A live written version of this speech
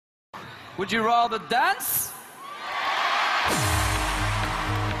Would you rather dance?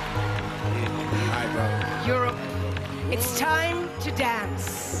 Europe, it's time to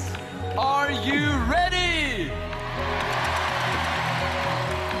dance. Are you ready?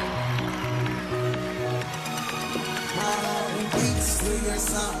 Your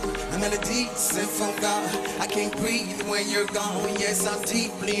song, a melody sent from God. I can't breathe when you're gone. Yes, I'm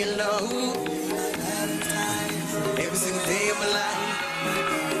deeply in love. Every single day of my life,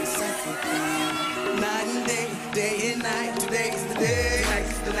 night and day and night. Today's the day.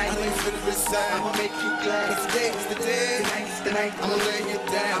 I'm gonna feel the side. I'ma make you glad. Today's the day. Tonight's the night. I'ma lay it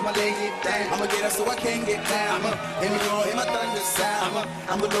down. I'ma lay it down. I'ma get up so I can't get down. Let me roar in my thunder sound.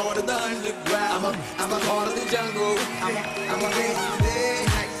 I'm the lord of the underground. I'm the heart of the jungle. I'm a raise today.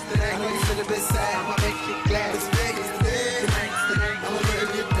 Tonight's the night. I'ma feel the side. I'ma make you glad. Today's the day. Tonight's the night. I'ma lay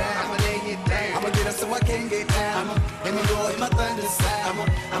it down. I'ma lay it down. I'ma get up so I can't get down. Let me roar in my thunder sound.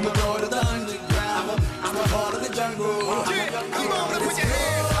 I'm the lord of the underground. I'm the heart of the jungle. Come on, put your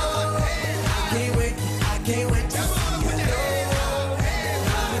hands up. I can't wait to see you around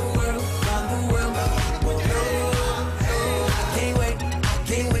the world, around the world. I can't wait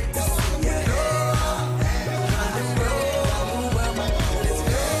to see you around the world, around the world. Let's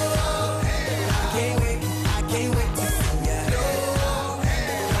go. I can't wait to see you around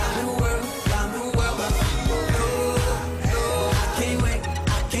the world, around the world. I can't wait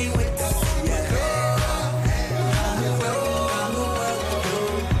to see you around the world, around the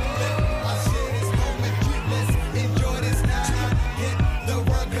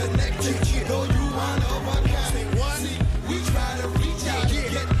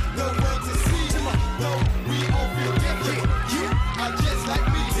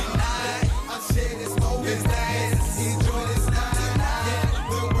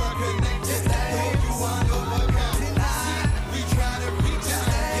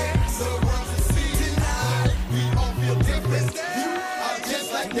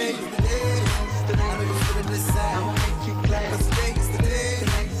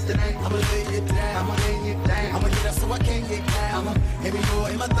So I can't get down. Let me roar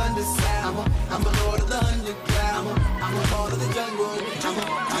in my thunder sound. I'm the lord of the underground. I'm a part of the jungle.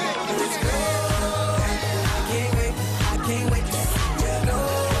 Let's go. I can't wait to see you go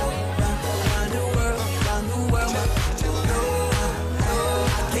around the world, around the world. I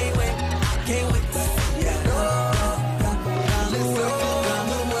can't wait to see you go around the world, around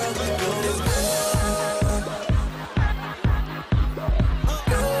the world. Let's go.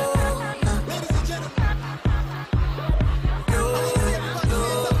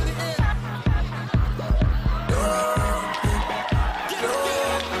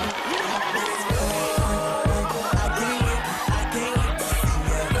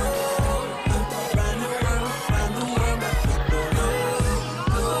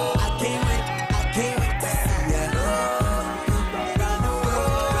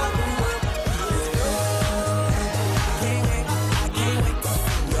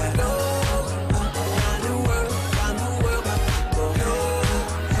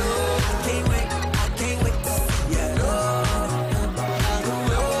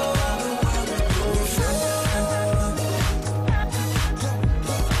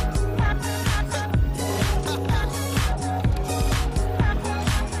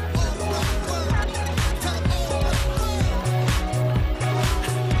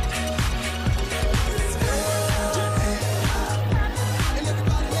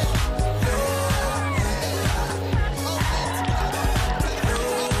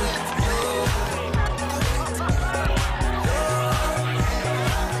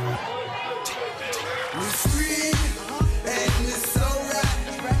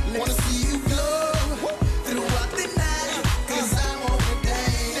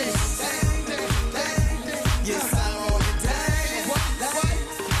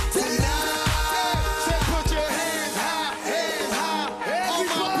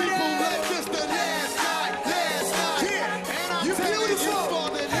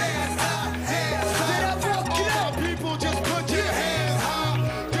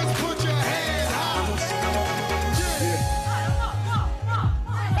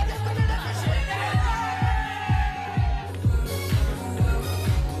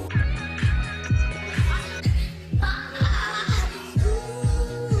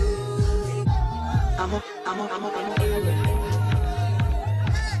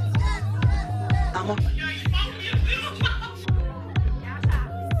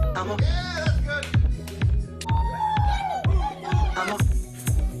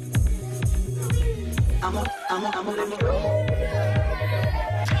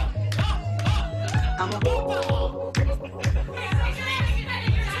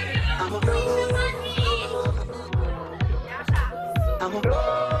 I'm a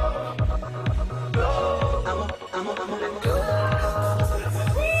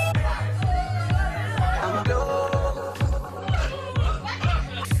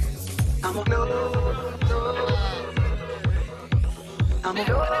I'm a glow, glow. I'm a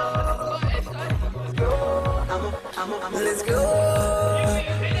glow, glow. I'm a, let's go.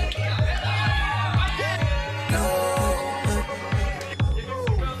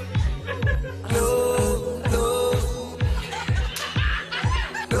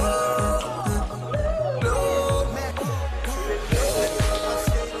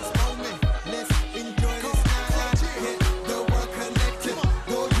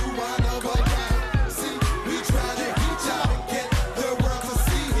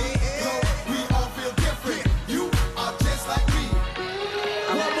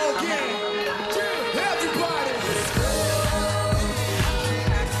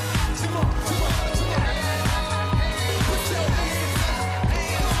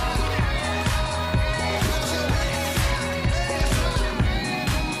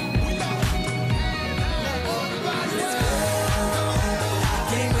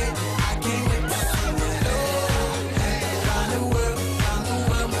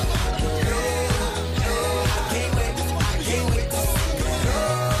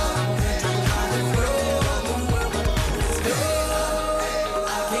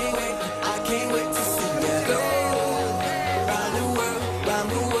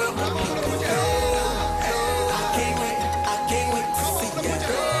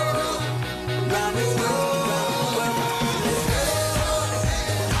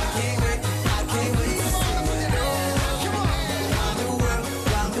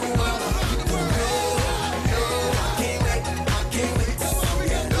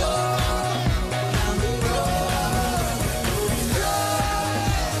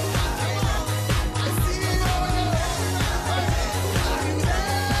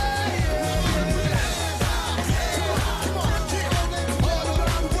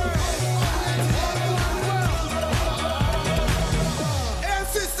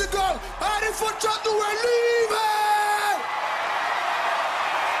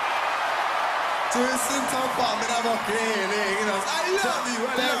 Tusen takk for den vackra egen. I love you.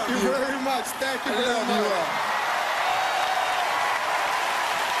 Thank you very much. Thank you very much.